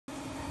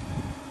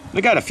I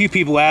got a few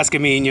people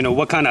asking me, you know,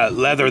 what kind of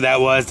leather that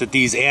was that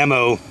these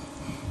ammo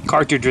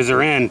cartridges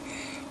are in.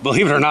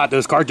 Believe it or not,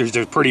 those cartridges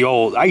are pretty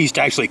old. I used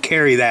to actually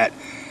carry that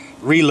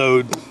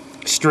reload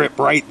strip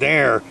right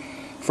there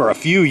for a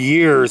few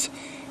years,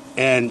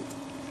 and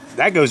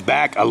that goes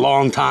back a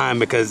long time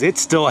because it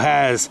still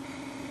has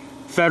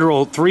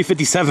Federal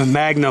 357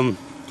 Magnum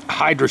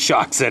Hydra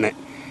shocks in it.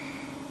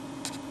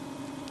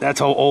 That's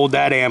how old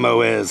that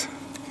ammo is.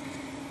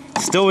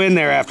 Still in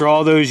there after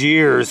all those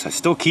years. I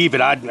still keep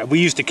it. We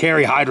used to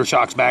carry Hydra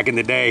shocks back in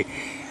the day.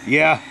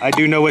 Yeah, I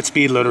do know what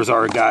speed loaders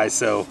are, guys.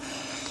 So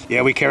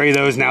yeah, we carry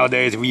those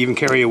nowadays. We even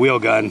carry a wheel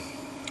gun.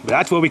 But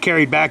that's what we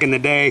carried back in the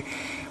day.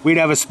 We'd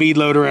have a speed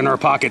loader in our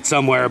pocket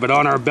somewhere, but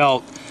on our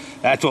belt,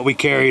 that's what we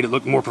carried. It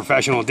looked more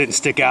professional. It didn't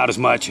stick out as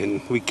much,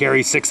 and we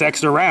carry 6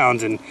 extra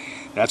rounds, and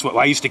that's what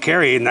I used to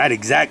carry in that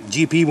exact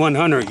GP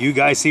 100 you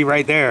guys see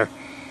right there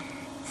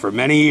for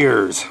many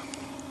years.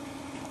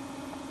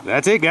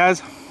 That's it,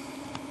 guys.